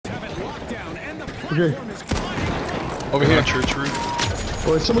Okay. Over here, church roof.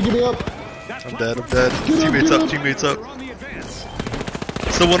 Alright, someone get me up. I'm dead, I'm dead. Teammates up.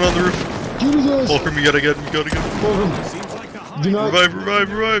 Someone on the roof. Jesus. Fulcrum, you gotta get him, Fulcrum. Do not. Revive.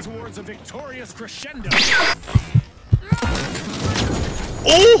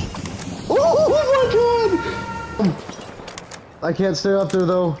 Oh! Oh my god! I can't stay up there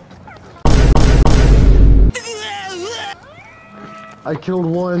though. I killed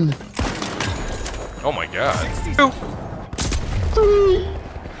one. Oh my god. 3.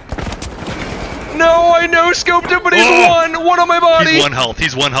 No, I no scoped him, but he's one on my body. He's 1 health.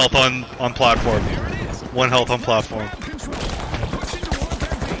 He's 1 health on platform. 1 health on platform.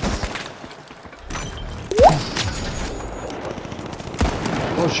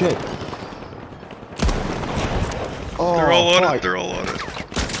 Oh shit. Oh, They're all on fuck. it. They're all on it.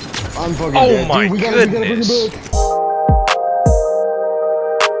 I'm fucking Oh dead. my Dude, we gotta bring goodness. him back.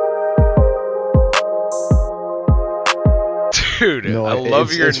 Dude, No, I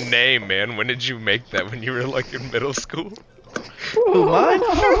love your it's- name, man. When did you make that? When you were like in middle school? Who, mine?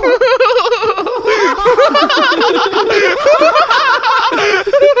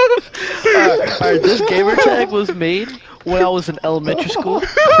 Alright, this gamer tag was made when I was in elementary school,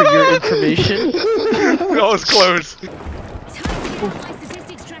 for your information. That was close.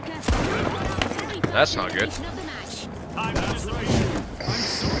 That's not good.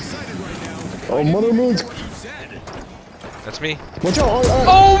 Oh, Mother Moon's. That's me. Watch out!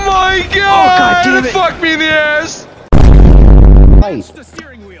 Oh my god! God damn it. Fuck me in the ass! Right. The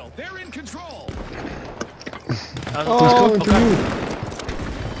steering wheel. They're in control. Oh, coming for you.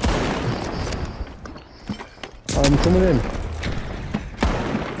 I'm coming in.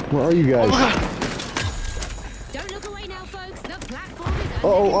 Where are you guys? Don't look away now, folks. The platform is open.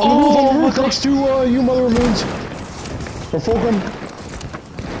 Oh, on the roof next to you, Mother Moons. Or Fulcrum.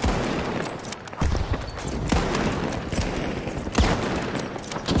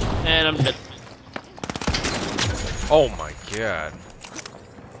 And I'm dead. Oh my god.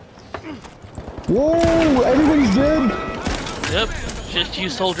 Whoa, everybody's dead. Yep, just you,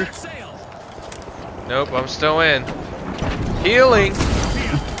 soldier. Nope, I'm still in. Healing!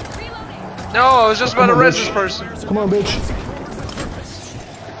 No, I was just about to res this person. Come on, bitch.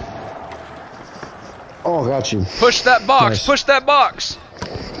 Oh, got you. Push that box! Nice. Push that box!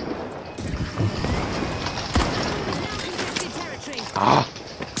 Ah!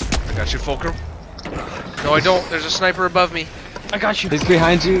 I got you, Fulcrum. No, I don't. There's a sniper above me. I got you. He's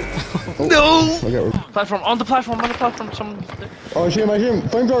behind you. No! I got Platform, on the platform, someone. Oh, I see him.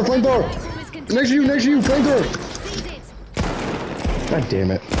 Flamethrower. Next to you, flamethrower. God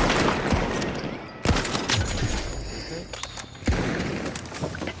damn it.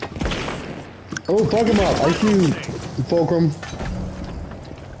 Oh, fuck him up. IQ, Fulcrum.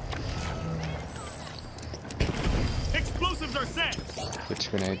 Explosives are set. Which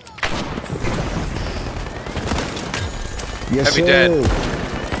grenade? Yes, Heavy sir. dead.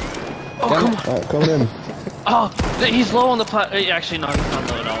 Oh, come on. Alright, coming in. Oh, he's low on the actually, no, he's not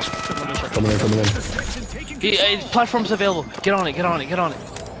low at all. Let me check. Coming in. Platform's available. Get on it. The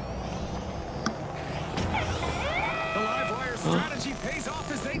live wire strategy pays off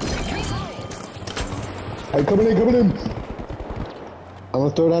as they take control. Alright, coming in. I'm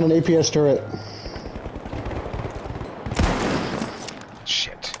gonna throw down an APS turret.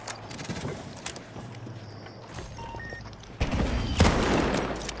 Shit.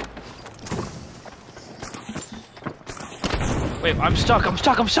 Wait, I'm stuck. Watch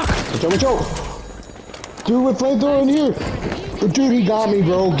out. Dude with flamethrower in here. Dude, he got me,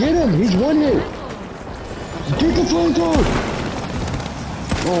 bro. Get him. He's 1 hit. Get the flamethrower.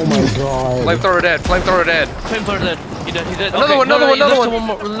 Oh my god. Flamethrower dead. Flamethrower dead. He dead. Another one.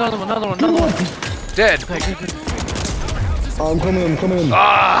 Another one. Dead. Okay, good. I'm coming in.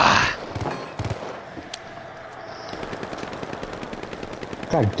 Ah!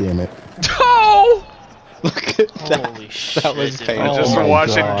 God damn it. Oh! Look at that. Holy shit. That was dude. painful. Just my watch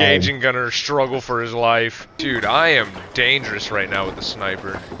God. Engaging Gunner struggle for his life. Dude, I am dangerous right now with the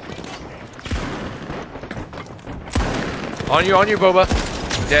sniper. On you, Boba.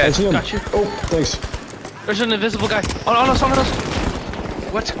 I Dead. see him. Got you. Oh, thanks. There's an invisible guy. Oh, no, someone else.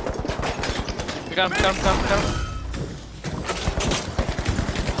 What? We got him.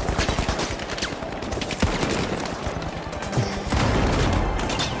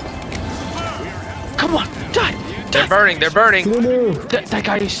 Come on, die! They're burning. Get in there. That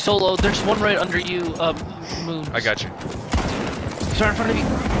guy is solo. There's one right under you, Moon. I got you. He's right in front of you.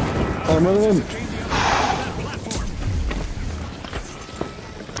 I'm running in.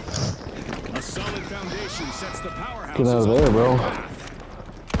 A solid foundation sets the powerhouse. Get out of there, bro.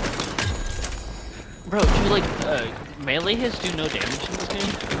 Bro, do like melee hits do no damage in this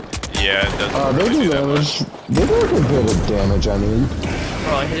game? Yeah, it doesn't They really do do that much. damage. They do a good bit of damage, I mean.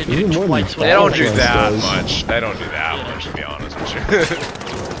 Bro, I hit a Even dude more than twice. They don't do Yes, that does. much. They don't do that much, to be honest with you.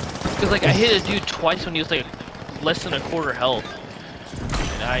 Because like I hit a dude twice when he was like less than a quarter health.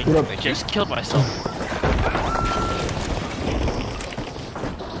 And I Get up. just killed myself.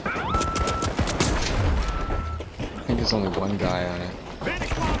 I think there's only one guy on it.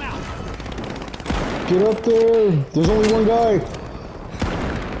 Medic bomb out. Get up there! There's only one guy!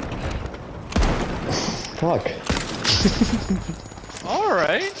 Fuck.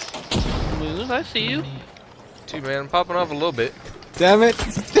 Alright. Moose, I see you. Dude, man, I'm popping off a little bit. Damn it!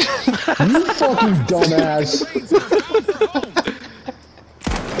 You fucking dumbass!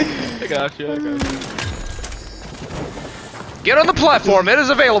 I got you, I got you. Get on the platform. It is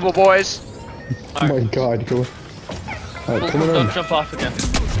available, boys. Oh my god, go. Alright, come on in. Don't jump off again.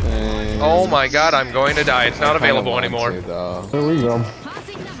 And Oh my god, I'm going to die. It's not I kinda available want anymore. to, though. There we go.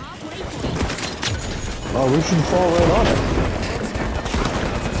 Passing the halfway point. Oh, we should fall right on it.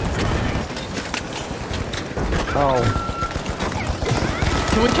 Oh.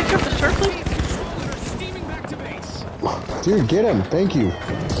 Can we take care of the circle? Steaming back to base. Dude, get him. Thank you.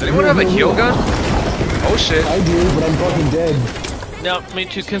 Does anyone have a heal gun? Oh shit. I do, but I'm fucking dead. No, me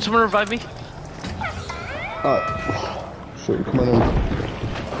too. Can someone revive me? Shit, come on in.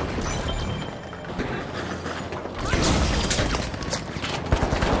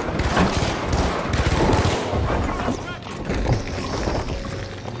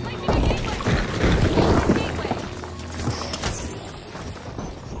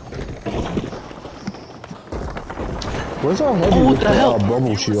 Where's our heavy Oh, with what the hell?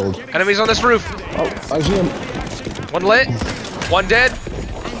 bubble shield? Enemies on this roof. Oh, I see him. One lit. One dead.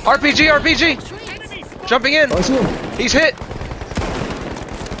 RPG, RPG. Jumping in. I see him. He's hit.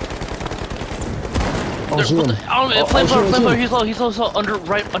 I see him. Oh, flamethrower, he's low, he's low,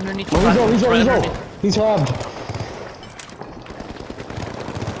 right underneath the Oh, he's low, he's low, right he's low. underneath. He's halved.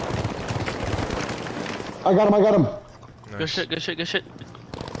 I got him, I got him. Good shit, good shit, good shit.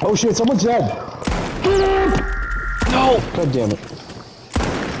 Oh shit, someone's dead. No! God damn it.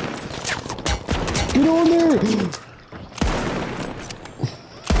 Get on there!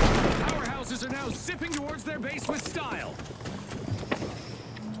 Powerhouses are now zipping towards their base with style.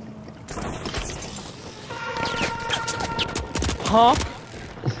 Huh?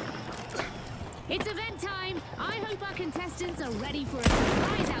 It's event time. I hope our contestants are ready for a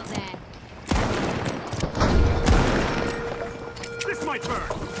surprise out there. This might burn.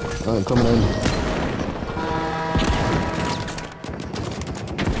 Alright, coming in.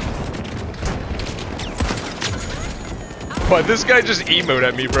 What? This guy just emoted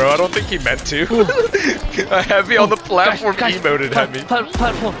at me, bro. I don't think he meant to. A heavy on the platform Guys, emoted at me.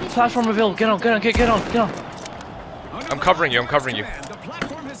 Platform available. Get on. I'm covering you. I'm covering you. The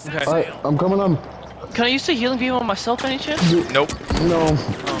platform has set Okay. Alright, I'm coming on. Can I use the healing beam on myself any chance? Nope. No.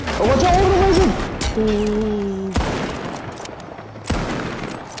 Oh, watch out, over the laser!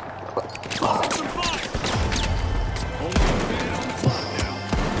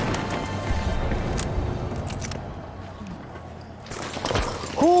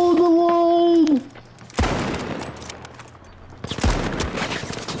 Hold the line!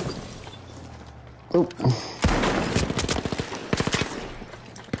 Oh.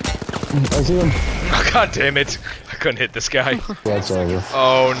 I see him. Oh, god damn it. I couldn't hit this guy. That's over.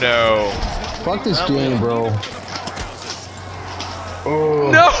 Oh no. Fuck this game, bro. Oh.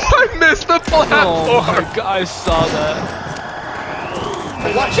 No, I missed the platform. Oh my god, I saw that.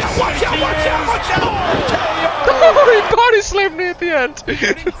 Watch out! Watch out! Watch out! Watch out! Oh, he body slammed me at the end. An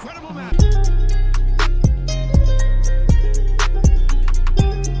incredible